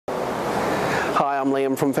I'm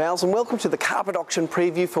Liam from Fowles and welcome to the carpet auction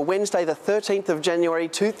preview for Wednesday the 13th of January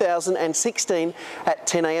 2016 at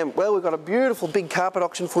 10 a.m. Well, we've got a beautiful big carpet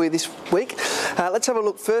auction for you this week. Let's have a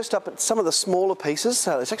look first up at some of the smaller pieces.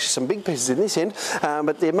 There's actually some big pieces in this end,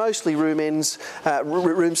 but they're mostly room ends,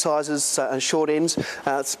 room sizes and short ends.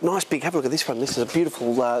 It's nice big. Have a look at this one. This is a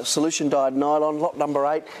beautiful solution dyed nylon, lot number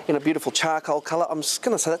 8 in a beautiful charcoal colour. I'm just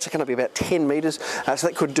going to say that's going to be about 10 metres, so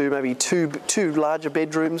that could do maybe two larger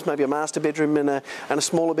bedrooms, maybe a master bedroom and a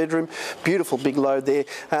smaller bedroom. Beautiful big load there.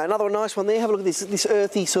 Another nice one there. Have a look at this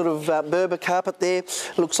earthy sort of Berber carpet there.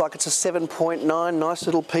 Looks like it's a 7.9. Nice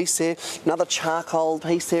little piece there. Another charcoal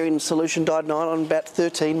piece there in solution dyed nylon, about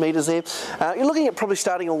 13 metres there. You're looking at probably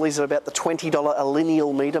starting all these at about the $20 a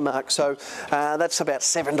lineal metre mark, so that's about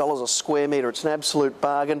 $7 a square metre. It's an absolute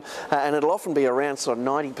bargain, and it'll often be around sort of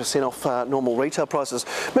 90% off normal retail prices.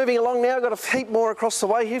 Moving along now, I've got a heap more across the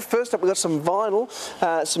way here. First up, we've got some vinyl,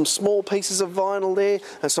 some small pieces of vinyl there,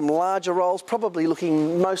 and some larger rolls, probably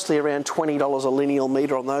looking mostly around $20 a lineal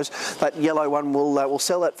metre on those. That yellow one we'll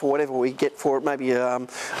sell that for whatever we get for it, maybe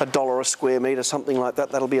 $1 a square metre, something like that.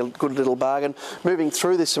 That'll be a good little bargain. Moving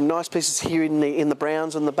through, there's some nice pieces here in the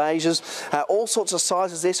browns and the beiges, all sorts of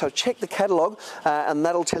sizes there. So check the catalogue, and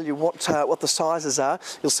that'll tell you what the sizes are.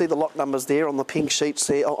 You'll see the lot numbers there on the pink sheets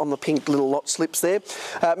there, on the pink little lot slips there.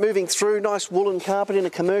 Moving through, nice woolen carpet in a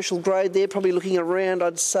commercial grade there, probably looking around,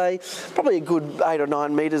 I'd say, probably a good 8 or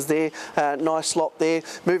 9 metres there. Nice lot there.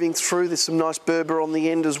 Moving through, there's some nice Berber on the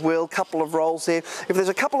end as well. Couple of rolls there. If there's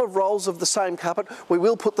a couple of rolls of the same carpet, we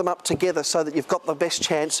will put them up together so that you've got the best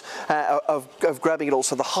chance of grabbing it all.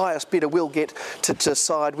 So the highest bidder will get to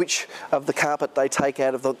decide which of the carpet they take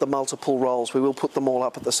out of the multiple rolls. We will put them all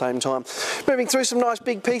up at the same time. Moving through, some nice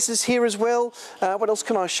big pieces here as well. What else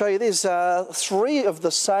can I show you? There's 3 of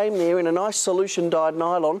the same there in a nice solution dyed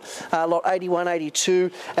nylon, lot 81,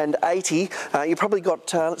 82 and 80. You probably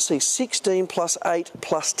got, let's see, 16 plus 8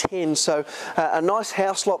 plus 10, so a nice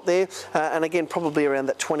house lot there, and again probably around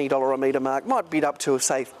that $20 a metre mark. Might bid up to,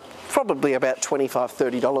 say, probably about $25,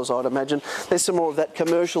 $30, I'd imagine. There's some more of that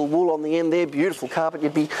commercial wool on the end there. Beautiful carpet.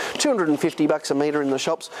 You'd be $250 a metre in the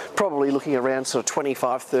shops, probably looking around sort of $25,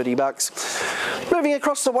 $30. Moving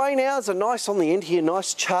across the way now, there's a nice on the end here,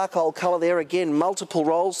 nice charcoal colour there. Again, multiple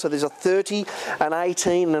rolls, so there's a 30, an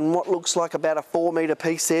 18 and what looks like about a 4 metre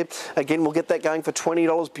piece there. Again, we'll get that going for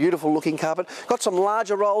 $20. Beautiful looking carpet. Got some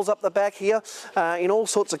larger rolls up the back here in all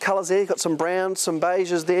sorts of colours there. Got some browns, some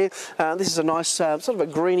beiges there. This is a nice sort of a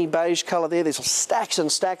greeny beige colour there. There's stacks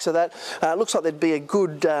and stacks of that. Looks like there'd be a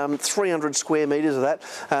good 300 square metres of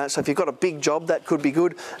that. So if you've got a big job, that could be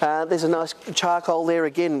good. There's a nice charcoal there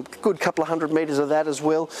again. Good couple of 100 metres of that as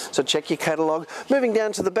well. So check your catalogue. Moving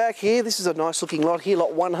down to the back here, this is a nice looking lot here,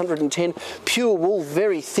 lot 110. Pure wool,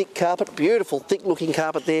 very thick carpet. Beautiful thick looking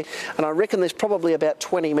carpet there. And I reckon there's probably about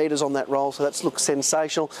 20 metres on that roll, so that looks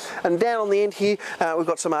sensational. And down on the end here, we've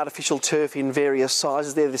got some artificial turf in various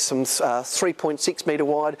sizes there. There's some 3.6 metre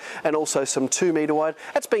wide and also some 2 metre wide.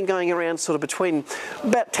 That's been going around sort of between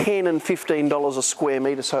about $10 and $15 a square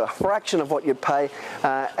metre, so a fraction of what you'd pay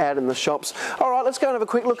out in the shops. All right, let's go and have a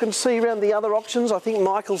quick look and see around the other auctions. I think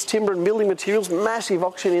Michael's Timber and Building Materials, massive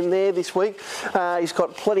auction in there this week. He's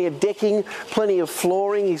got plenty of decking, plenty of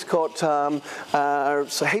flooring. He's got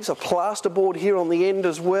so heaps of plasterboard here on the end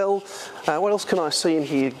as well. What else can I see in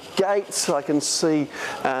here? Gates, I can see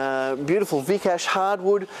beautiful Vic Ash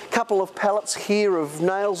hardwood, couple of pallets here of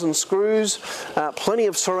nails and screws, plenty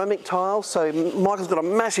of ceramic tiles. So Michael's got a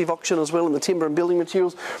massive auction as well in the Timber and Building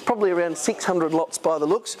Materials, probably around 600 lots by the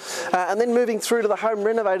looks. And then moving through to the Home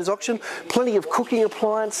Renovators auction, plenty of cooking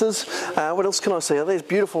appliances. What else can I see? There's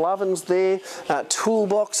beautiful ovens there,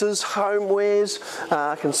 toolboxes, homewares.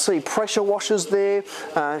 I can see pressure washers there.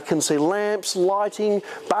 I can see lamps, lighting,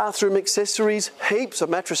 bathroom accessories, heaps of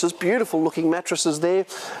mattresses, beautiful looking mattresses there.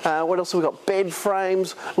 What else have we got? Bed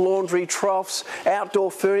frames, laundry troughs,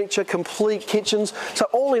 outdoor furniture, complete kitchens. So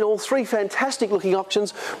all in all, 3 fantastic looking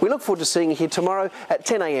auctions. We look forward to seeing you here tomorrow at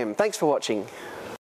 10 a.m. Thanks for watching.